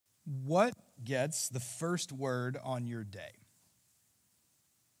What gets the first word on your day?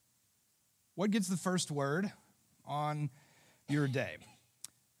 What gets the first word on your day?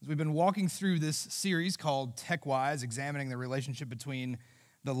 As we've been walking through this series called Tech-Wise, examining the relationship between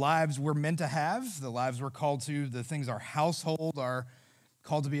the lives we're meant to have, the lives we're called to, the things our household are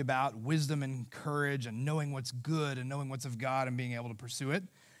called to be about, wisdom and courage and knowing what's good and knowing what's of God and being able to pursue it.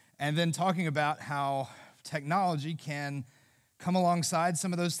 And then talking about how technology can come alongside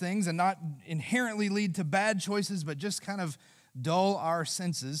some of those things and not inherently lead to bad choices, but just kind of dull our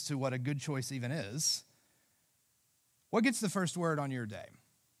senses to what a good choice even is. What gets the first word on your day?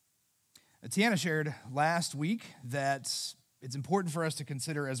 Tiana shared last week that it's important for us to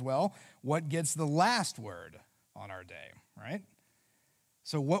consider as well what gets the last word on our day, right?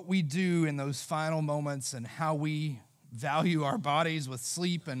 So what we do in those final moments and how we value our bodies with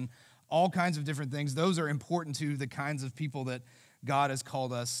sleep and all kinds of different things, those are important to the kinds of people that God has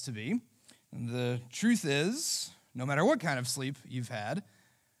called us to be. And the truth is, no matter what kind of sleep you've had,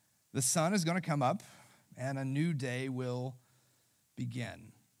 the sun is going to come up and a new day will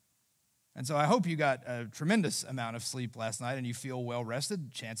begin. And so I hope you got a tremendous amount of sleep last night and you feel well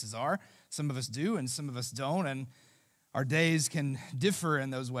rested. Chances are some of us do and some of us don't, and our days can differ in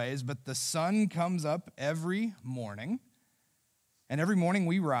those ways, but the sun comes up every morning, and every morning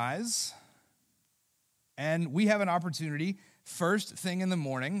we rise, and we have an opportunity first thing in the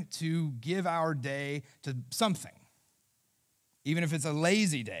morning to give our day to something. Even if it's a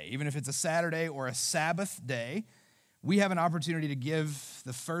lazy day, even if it's a Saturday or a Sabbath day, we have an opportunity to give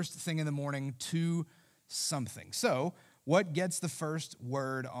the first thing in the morning to something. So, what gets the first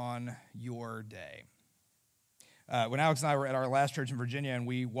word on your day? When Alex and I were at our last church in Virginia and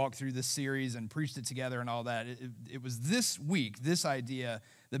we walked through this series and preached it together and all that, it was this week, this idea,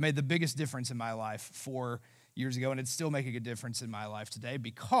 that made the biggest difference in my life 4 years ago, and it's still making a difference in my life today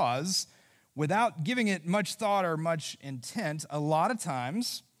because without giving it much thought or much intent, a lot of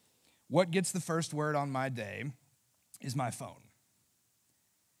times what gets the first word on my day is my phone.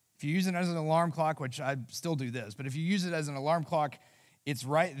 If you use it as an alarm clock, which I still do this, but if you use it as an alarm clock, it's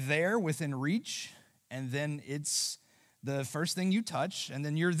right there within reach, and then it's the first thing you touch, and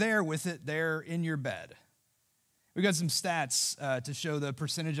then you're there with it there in your bed. We got some stats to show the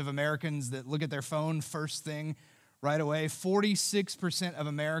percentage of Americans that look at their phone first thing right away. 46% of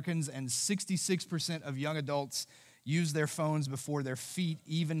Americans and 66% of young adults use their phones before their feet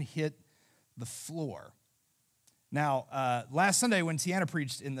even hit the floor. Now, last Sunday when Tiana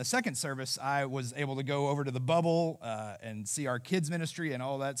preached in the second service, I was able to go over to the Bubble and see our kids' ministry and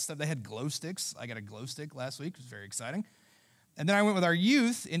all that stuff. They had glow sticks. I got a glow stick last week. It was very exciting. And then I went with our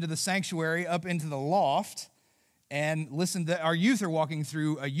youth into the sanctuary, up into the loft, and listened to our youth are walking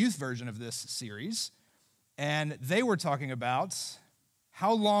through a youth version of this series. And they were talking about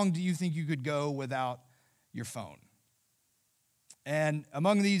how long do you think you could go without your phone? And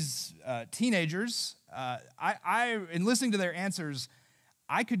among these teenagers, in listening to their answers,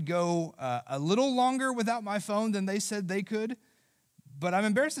 I could go a little longer without my phone than they said they could, but I'm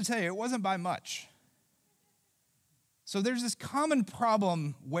embarrassed to tell you, it wasn't by much. So there's this common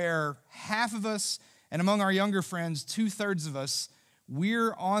problem where half of us, and among our younger friends, 2/3 of us,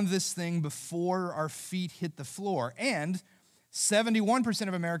 we're on this thing before our feet hit the floor. And 71%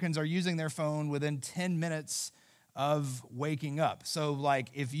 of Americans are using their phone within 10 minutes of waking up. So like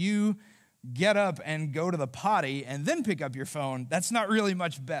if you get up and go to the potty and then pick up your phone, that's not really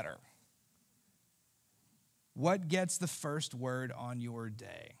much better. What gets the first word on your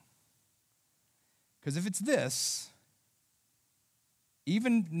day? Because if it's this,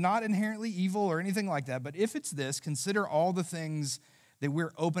 even not inherently evil or anything like that, but if it's this, consider all the things that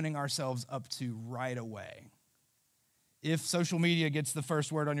we're opening ourselves up to right away. If social media gets the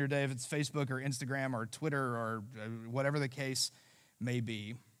first word on your day, if it's Facebook or Instagram or Twitter or whatever the case may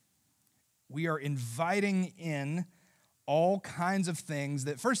be, we are inviting in all kinds of things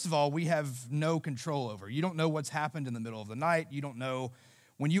that, first of all, we have no control over. You don't know what's happened in the middle of the night. You don't know,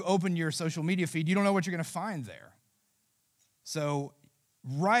 when you open your social media feed, you don't know what you're going to find there. So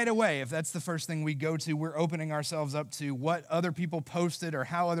right away, if that's the first thing we go to, we're opening ourselves up to what other people posted or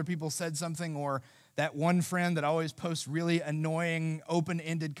how other people said something, or that one friend that always posts really annoying,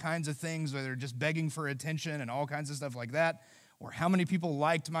 open-ended kinds of things where they're just begging for attention and all kinds of stuff like that, or how many people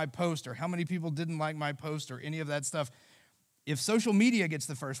liked my post or how many people didn't like my post or any of that stuff. If social media gets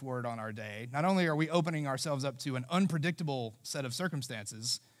the first word on our day, not only are we opening ourselves up to an unpredictable set of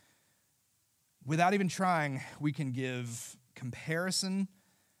circumstances, without even trying, we can give comparison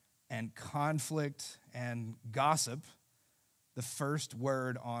and conflict and gossip the first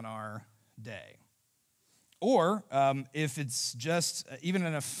word on our day. Or if it's just even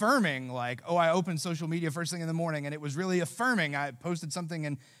an affirming, like, oh, I opened social media first thing in the morning and it was really affirming, I posted something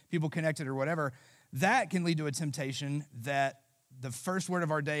and people connected or whatever, that can lead to a temptation that the first word of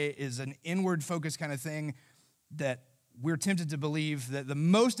our day is an inward focus kind of thing, that we're tempted to believe that the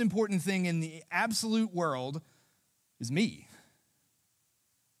most important thing in the absolute world is me.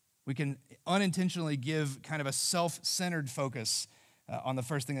 We can unintentionally give kind of a self-centered focus on the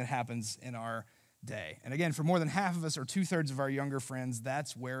first thing that happens in our day. And again, for more than half of us or 2/3 of our younger friends,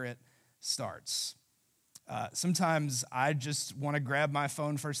 that's where it starts. Sometimes I just want to grab my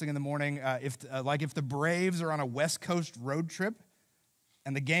phone first thing in the morning. If the Braves are on a West Coast road trip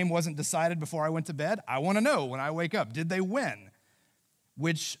and the game wasn't decided before I went to bed, I want to know when I wake up, did they win?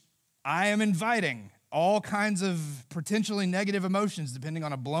 Which I am inviting all kinds of potentially negative emotions, depending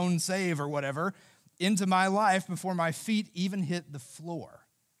on a blown save or whatever, into my life before my feet even hit the floor.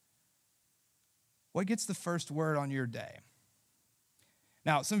 What gets the first word on your day?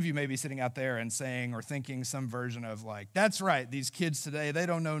 Now, some of you may be sitting out there and saying or thinking some version of like, that's right, these kids today, they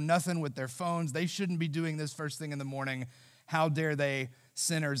don't know nothing with their phones. They shouldn't be doing this first thing in the morning. How dare they,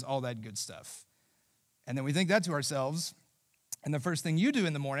 sinners, all that good stuff. And then we think that to ourselves, and the first thing you do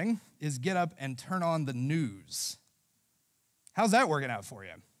in the morning is get up and turn on the news. How's that working out for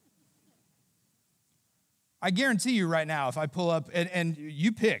you? I guarantee you right now, if I pull up, and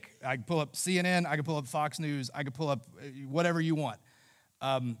you pick, I can pull up CNN, I can pull up Fox News, I can pull up whatever you want.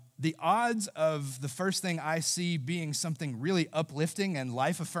 The odds of the first thing I see being something really uplifting and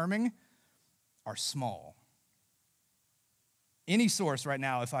life-affirming are small. Any source right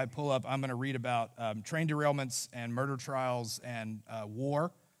now, if I pull up, I'm going to read about train derailments and murder trials and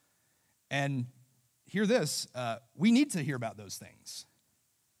war. And hear this, we need to hear about those things.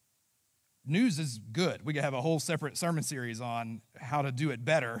 News is good. We could have a whole separate sermon series on how to do it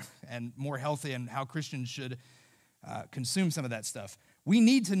better and more healthy and how Christians should consume some of that stuff. We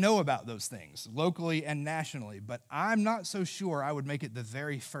need to know about those things locally and nationally, but I'm not so sure I would make it the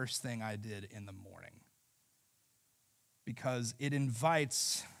very first thing I did in the morning, because it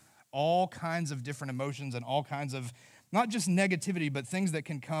invites all kinds of different emotions and all kinds of, not just negativity, but things that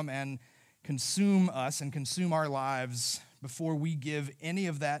can come and consume us and consume our lives before we give any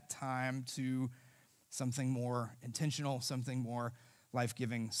of that time to something more intentional, something more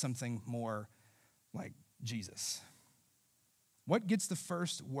life-giving, something more like Jesus. What gets the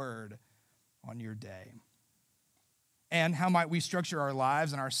first word on your day? And how might we structure our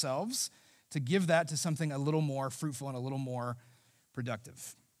lives and ourselves to give that to something a little more fruitful and a little more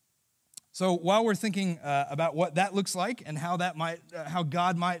productive? So while we're thinking about what that looks like and how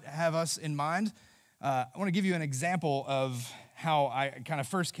God might have us in mind, I want to give you an example of how I kind of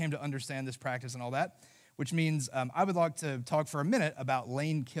first came to understand this practice and all that, which means I would like to talk for a minute about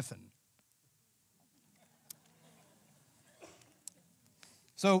Lane Kiffin.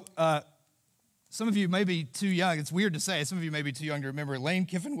 So some of you may be too young. It's weird to say. Some of you may be too young to remember. Lane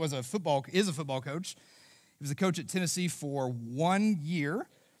Kiffin is a football coach. He was a coach at Tennessee for 1 year.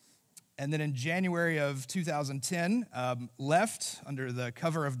 And then in January of 2010, left under the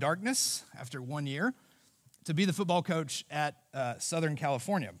cover of darkness after 1 year to be the football coach at Southern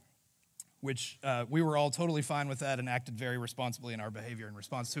California, which we were all totally fine with that and acted very responsibly in our behavior in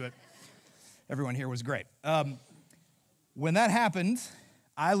response to it. Everyone here was great. When that happened,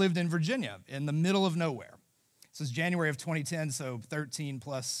 I lived in Virginia in the middle of nowhere. This was January of 2010, so 13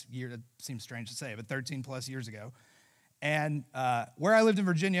 plus years, it seems strange to say, but 13 plus years ago. And where I lived in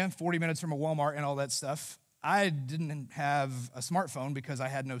Virginia, 40 minutes from a Walmart and all that stuff, I didn't have a smartphone because I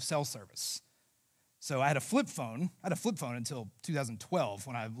had no cell service. So I had a flip phone. I had a flip phone until 2012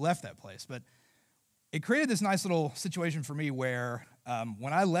 when I left that place. But it created this nice little situation for me where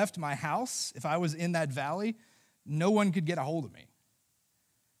when I left my house, if I was in that valley, no one could get a hold of me.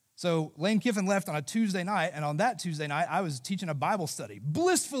 So Lane Kiffin left on a Tuesday night, and on that Tuesday night, I was teaching a Bible study,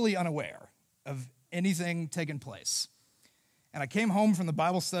 blissfully unaware of anything taking place. And I came home from the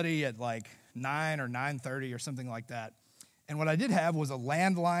Bible study at like 9 or 9:30 or something like that. And what I did have was a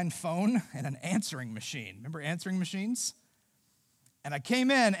landline phone and an answering machine. Remember answering machines? And I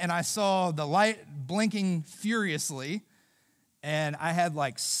came in and I saw the light blinking furiously, and I had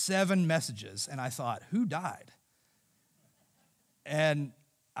like 7 messages, and I thought, who died? And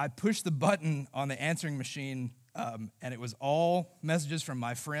I pushed the button on the answering machine, and it was all messages from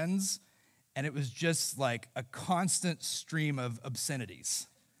my friends, and it was just like a constant stream of obscenities.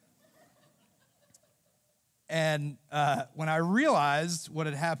 And when I realized what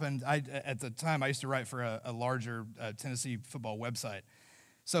had happened, at the time I used to write for a larger Tennessee football website.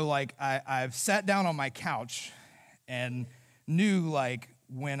 So like I sat down on my couch and knew like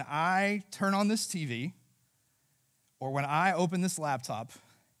when I turn on this TV, or when I open this laptop,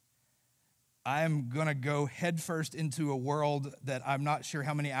 I'm going to go headfirst into a world that I'm not sure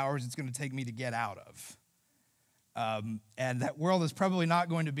how many hours it's going to take me to get out of. And that world is probably not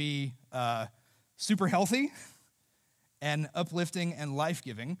going to be super healthy and uplifting and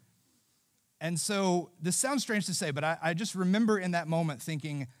life-giving. And so this sounds strange to say, but I just remember in that moment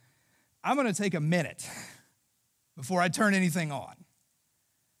thinking, I'm going to take a minute before I turn anything on.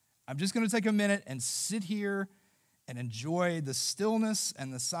 I'm just going to take a minute and sit here and enjoy the stillness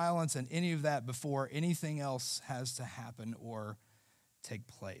and the silence and any of that before anything else has to happen or take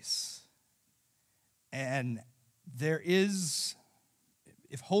place. And there is,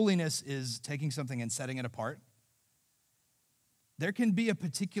 if holiness is taking something and setting it apart, there can be a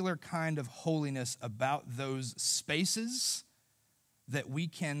particular kind of holiness about those spaces that we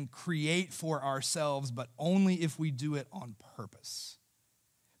can create for ourselves, but only if we do it on purpose.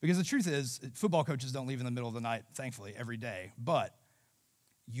 Because the truth is, football coaches don't leave in the middle of the night, thankfully, every day. But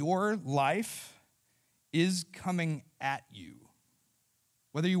your life is coming at you,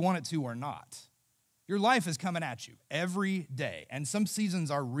 whether you want it to or not. Your life is coming at you every day. And some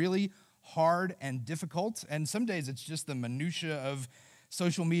seasons are really hard and difficult. And some days it's just the minutia of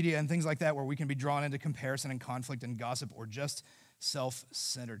social media and things like that where we can be drawn into comparison and conflict and gossip or just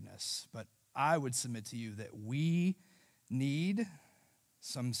self-centeredness. But I would submit to you that we need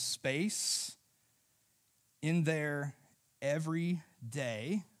some space in there every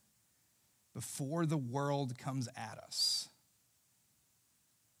day before the world comes at us.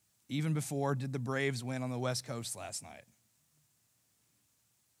 Even before did the Braves win on the West Coast last night.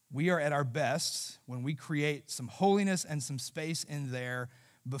 We are at our best when we create some holiness and some space in there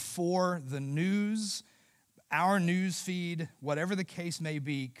before the news, our news feed, whatever the case may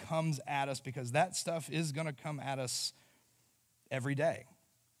be, comes at us, because that stuff is going to come at us every day.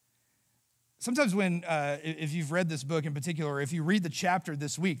 Sometimes when, if you've read this book in particular, or if you read the chapter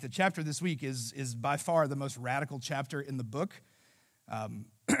this week is by far the most radical chapter in the book.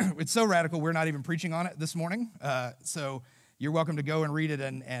 It's so radical, we're not even preaching on it this morning. So you're welcome to go and read it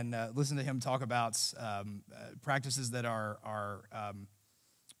and listen to him talk about practices that are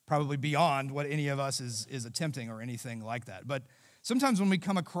probably beyond what any of us is attempting or anything like that. But sometimes when we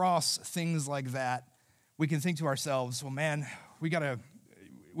come across things like that, we can think to ourselves, well, man,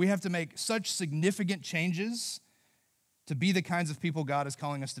 we have to make such significant changes to be the kinds of people God is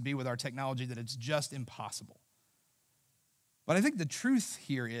calling us to be with our technology that it's just impossible. But I think the truth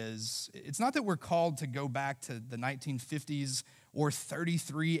here is, it's not that we're called to go back to the 1950s or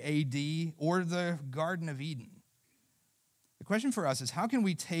 33 AD or the Garden of Eden. The question for us is, how can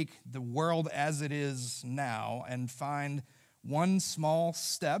we take the world as it is now and find one small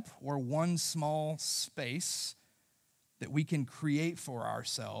step or one small space that we can create for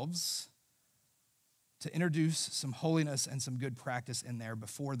ourselves to introduce some holiness and some good practice in there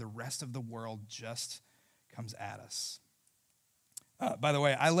before the rest of the world just comes at us? By the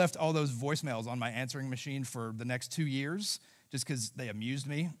way, I left all those voicemails on my answering machine for the next 2 years just because they amused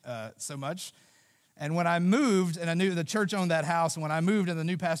me so much. And when I moved, and I knew the church owned that house, and when I moved and the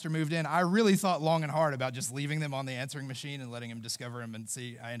new pastor moved in, I really thought long and hard about just leaving them on the answering machine and letting him discover them and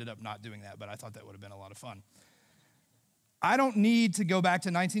see. I ended up not doing that, but I thought that would have been a lot of fun. I don't need to go back to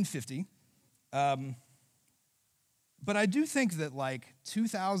 1950, but I do think that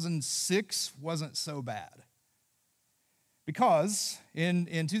 2006 wasn't so bad. Because in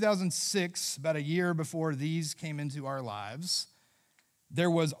 2006, about a year before these came into our lives, there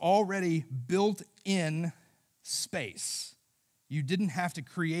was already built-in space. You didn't have to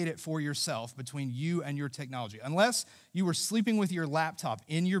create it for yourself between you and your technology. Unless you were sleeping with your laptop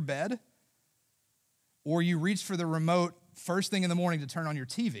in your bed, or you reached for the remote first thing in the morning to turn on your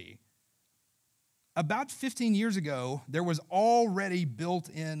TV. About 15 years ago, there was already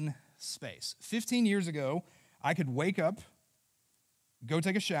built-in space. 15 years ago, I could wake up, go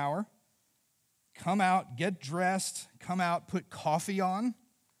take a shower, come out, get dressed, come out, put coffee on,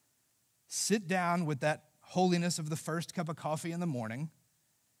 sit down with that holiness of the first cup of coffee in the morning,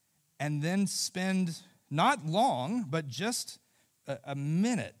 and then spend not long, but just a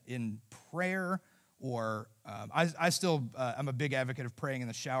minute in prayer or I'm a big advocate of praying in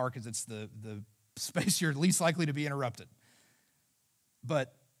the shower because it's the space you're least likely to be interrupted.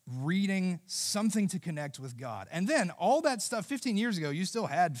 But reading something to connect with God. And then all that stuff, 15 years ago, you still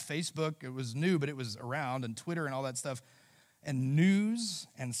had Facebook. It was new, but it was around, and Twitter and all that stuff, and news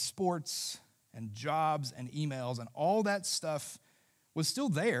and sports and jobs and emails, and all that stuff was still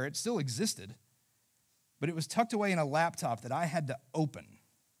there. It still existed, but it was tucked away in a laptop that I had to open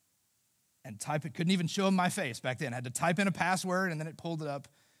and type it. Couldn't even show them my face back then. I had to type in a password, and then it pulled it up,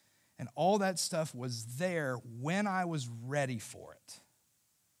 And all that stuff was there when I was ready for it.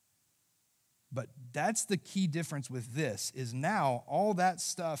 But that's the key difference with this, is now all that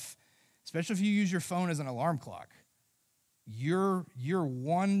stuff, especially if you use your phone as an alarm clock, you're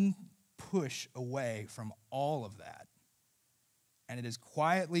one push away from all of that. And it is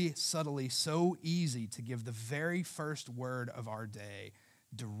quietly, subtly, so easy to give the very first word of our day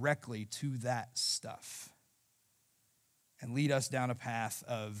directly to that stuff and lead us down a path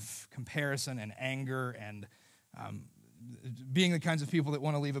of comparison and anger and being the kinds of people that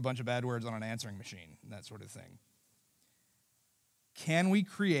want to leave a bunch of bad words on an answering machine and that sort of thing. Can we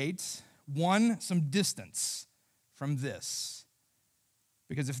create, some distance from this?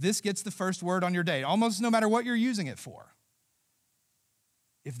 Because if this gets the first word on your day, almost no matter what you're using it for,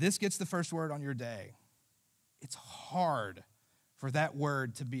 if this gets the first word on your day, it's hard for that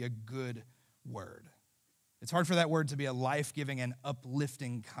word to be a good word. It's hard for that word to be a life-giving and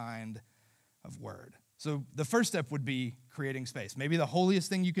uplifting kind of word. So the first step would be creating space. Maybe the holiest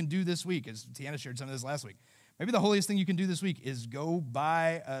thing you can do this week, as Tiana shared some of this last week, maybe the holiest thing you can do this week is go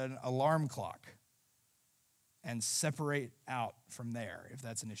buy an alarm clock and separate out from there, if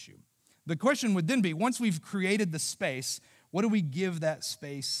that's an issue. The question would then be, once we've created the space, what do we give that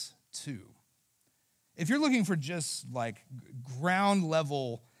space to? If you're looking for just like ground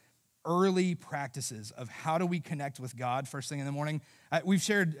level early practices of how do we connect with God first thing in the morning, we've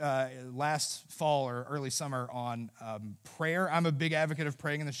shared last fall or early summer on prayer. I'm a big advocate of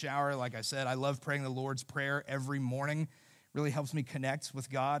praying in the shower. Like I said, I love praying the Lord's Prayer every morning. It really helps me connect with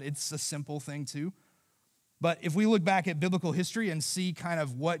God. It's a simple thing too. But if we look back at biblical history and see kind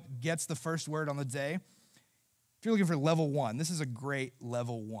of what gets the first word on the day, if you're looking for level 1, this is a great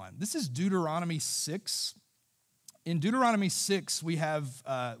level 1. This is Deuteronomy 6. In Deuteronomy 6, we have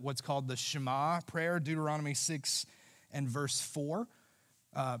what's called the Shema prayer, Deuteronomy 6 and verse 4.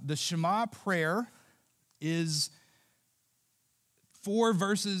 The Shema prayer is 4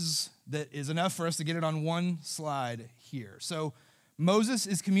 verses that is enough for us to get it on one slide here. So Moses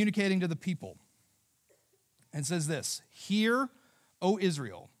is communicating to the people and says this: "Hear, O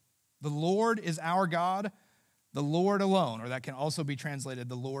Israel, the Lord is our God, the Lord alone," or that can also be translated,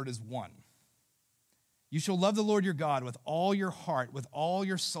 "the Lord is one. You shall love the Lord your God with all your heart, with all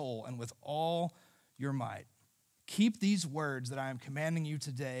your soul, and with all your might. Keep these words that I am commanding you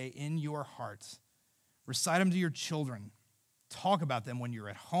today in your heart. Recite them to your children. Talk about them when you're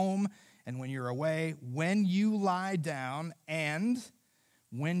at home and when you're away, when you lie down and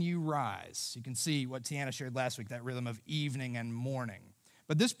when you rise." You can see what Tiana shared last week, that rhythm of evening and morning.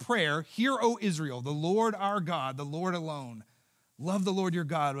 But this prayer, "Hear, O Israel, the Lord our God, the Lord alone. Love the Lord your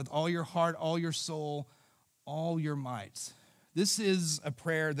God with all your heart, all your soul, all your might." This is a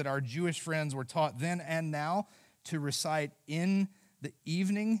prayer that our Jewish friends were taught then and now to recite in the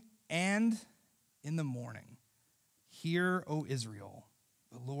evening and in the morning. "Hear, O Israel,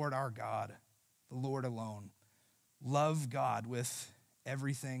 the Lord our God, the Lord alone. Love God with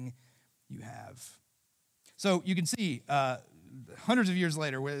everything you have." So you can see hundreds of years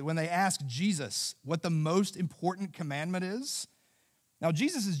later, when they ask Jesus what the most important commandment is. Now,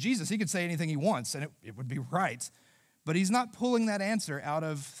 Jesus is Jesus. He could say anything he wants, and it would be right. But he's not pulling that answer out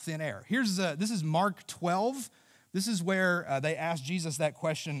of thin air. This is Mark 12. This is where they ask Jesus that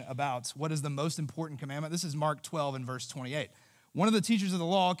question about what is the most important commandment. This is Mark 12 and verse 28. One of the teachers of the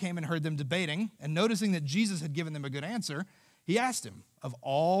law came and heard them debating, and noticing that Jesus had given them a good answer, he asked him, "Of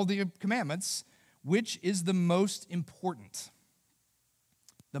all the commandments, which is the most important?"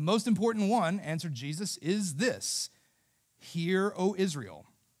 "The most important one," answered Jesus, "is this: Hear, O Israel,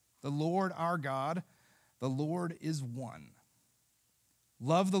 the Lord our God, the Lord is one.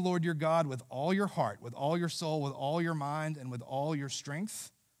 Love the Lord your God with all your heart, with all your soul, with all your mind, and with all your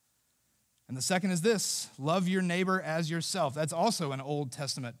strength. And the second is this: love your neighbor as yourself." That's also an Old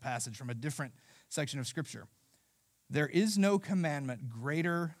Testament passage from a different section of Scripture. "There is no commandment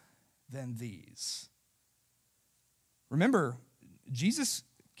greater than these." Remember, Jesus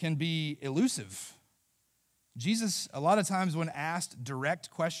can be elusive. Jesus, a lot of times when asked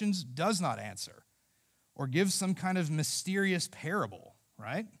direct questions, does not answer or gives some kind of mysterious parable,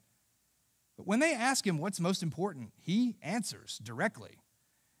 right? But when they ask him what's most important, he answers directly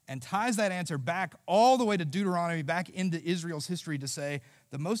and ties that answer back all the way to Deuteronomy, back into Israel's history to say,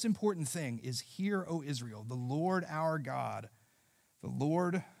 the most important thing is, "Hear, O Israel, the Lord our God, the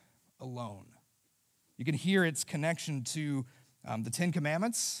Lord alone." You can hear its connection to the 10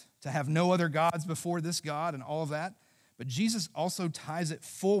 Commandments, to have no other gods before this God and all of that. But Jesus also ties it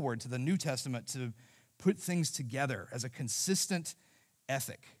forward to the New Testament to put things together as a consistent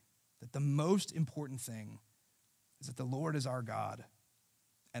ethic, that the most important thing is that the Lord is our God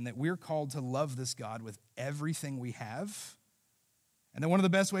and that we're called to love this God with everything we have. And then one of the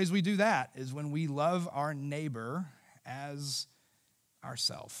best ways we do that is when we love our neighbor as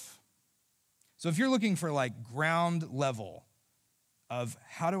ourself. So if you're looking for like ground level of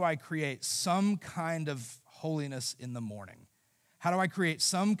how do I create some kind of holiness in the morning? How do I create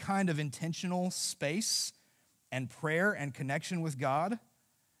some kind of intentional space and prayer and connection with God?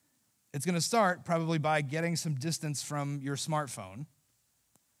 It's going to start probably by getting some distance from your smartphone.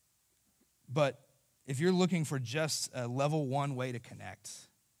 But if you're looking for just a level 1 way to connect,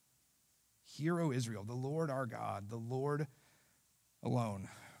 hear, O Israel, the Lord our God, the Lord alone.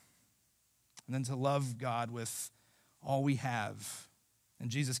 And then to love God with all we have. And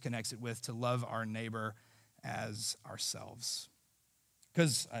Jesus connects it with to love our neighbor as ourselves.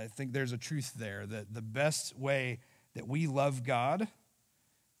 Because I think there's a truth there that the best way that we love God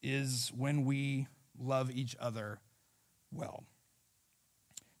is when we love each other well.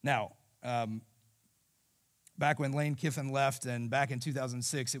 Now, back when Lane Kiffin left and back in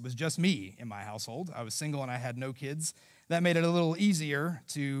 2006, it was just me in my household. I was single and I had no kids. That made it a little easier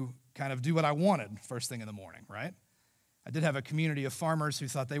to kind of do what I wanted first thing in the morning, right? I did have a community of farmers who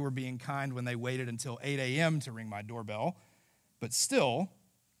thought they were being kind when they waited until 8 a.m. to ring my doorbell. But still,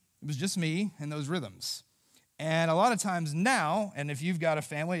 it was just me and those rhythms. And a lot of times now, and if you've got a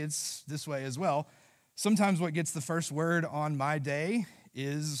family, it's this way as well, sometimes what gets the first word on my day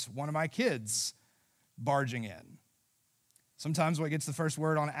is one of my kids barging in. Sometimes what gets the first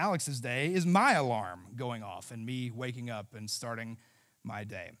word on Alex's day is my alarm going off and me waking up and starting my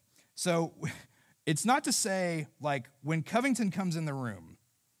day. So it's not to say, like, when Covington comes in the room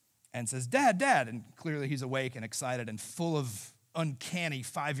and says, Dad, Dad, and clearly he's awake and excited and full of uncanny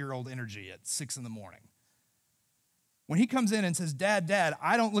 5-year-old energy at 6 in the morning. When he comes in and says, Dad, Dad,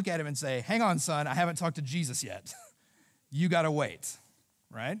 I don't look at him and say, hang on, son, I haven't talked to Jesus yet. You got to wait,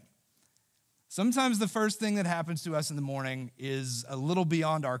 right? Sometimes the first thing that happens to us in the morning is a little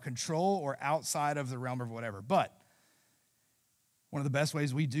beyond our control or outside of the realm of whatever. But one of the best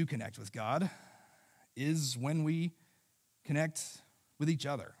ways we do connect with God is when we connect with each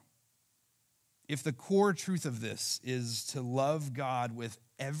other. If the core truth of this is to love God with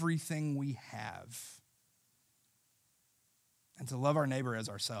everything we have and to love our neighbor as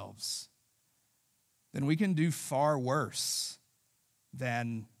ourselves, then we can do far worse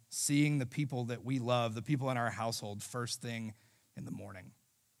than seeing the people that we love, the people in our household, first thing in the morning.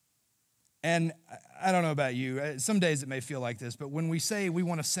 And I don't know about you, some days it may feel like this, but when we say we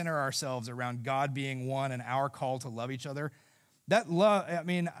want to center ourselves around God being one and our call to love each other, that love,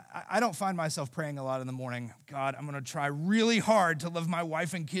 I don't find myself praying a lot in the morning, God, I'm going to try really hard to love my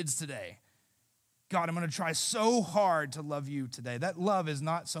wife and kids today. God, I'm going to try so hard to love you today. That love is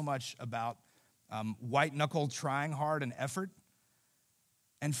not so much about white-knuckle trying hard and effort.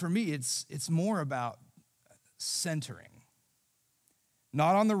 And for me, it's more about centering.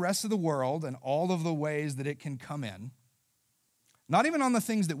 Not on the rest of the world and all of the ways that it can come in. Not even on the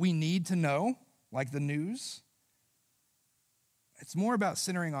things that we need to know, like the news. It's more about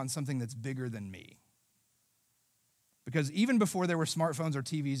centering on something that's bigger than me. Because even before there were smartphones or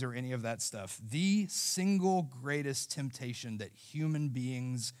TVs or any of that stuff, the single greatest temptation that human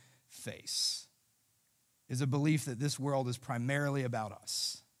beings face is a belief that this world is primarily about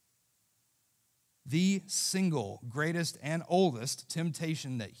us. The single greatest and oldest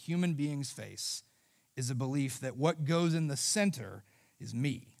temptation that human beings face is a belief that what goes in the center is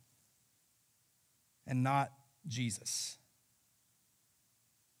me and not Jesus.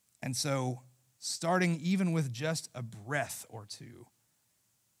 And so, starting even with just a breath or two,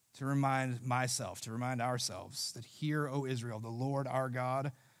 to remind myself, to remind ourselves that hear, O Israel, the Lord our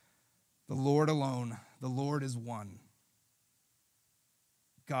God, the Lord alone, the Lord is one.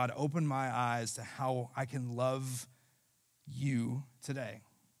 God, open my eyes to how I can love you today.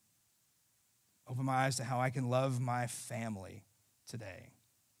 Open my eyes to how I can love my family today.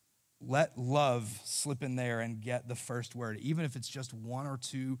 Let love slip in there and get the first word, even if it's just 1 or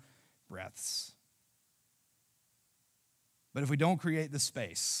 2 breaths. But if we don't create the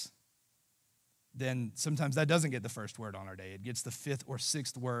space, then sometimes that doesn't get the first word on our day. It gets the 5th or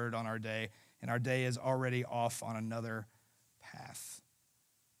 6th word on our day, and our day is already off on another path.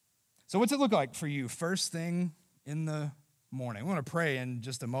 So what's it look like for you first thing in the morning? I want to pray in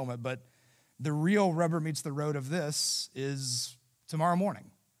just a moment, but the real rubber meets the road of this is tomorrow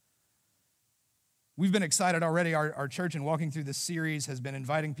morning. We've been excited already. Our church, in walking through this series, has been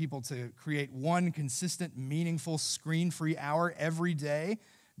inviting people to create one consistent, meaningful, screen-free hour every day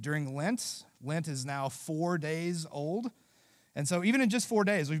during Lent. Lent is now 4 days old. And so even in just 4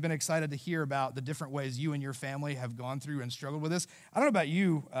 days, we've been excited to hear about the different ways you and your family have gone through and struggled with this. I don't know about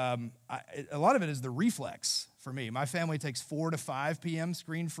you. A lot of it is the reflex for me. My family takes 4 to 5 p.m.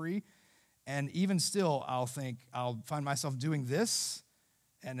 screen-free, and even still, I'll find myself doing this,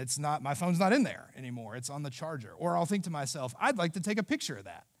 and my phone's not in there anymore. It's on the charger. Or I'll think to myself, I'd like to take a picture of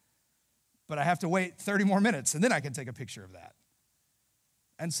that, but I have to wait 30 more minutes, and then I can take a picture of that.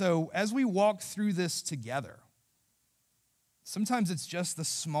 And so as we walk through this together, sometimes it's just the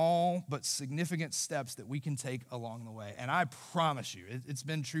small but significant steps that we can take along the way. And I promise you, it's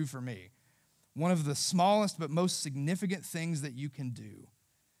been true for me. One of the smallest but most significant things that you can do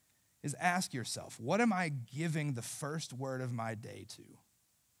is ask yourself, what am I giving the first word of my day to?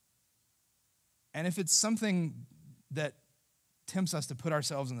 And if it's something that tempts us to put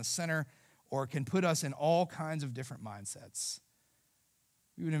ourselves in the center or can put us in all kinds of different mindsets,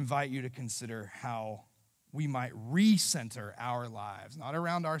 we would invite you to consider how we might recenter our lives, not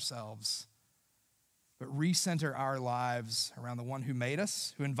around ourselves, but recenter our lives around the one who made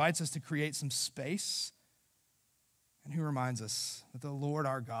us, who invites us to create some space, and who reminds us that the Lord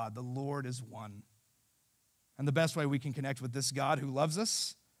our God, the Lord is one. And the best way we can connect with this God who loves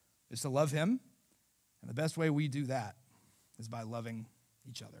us is to love him. And the best way we do that is by loving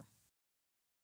each other.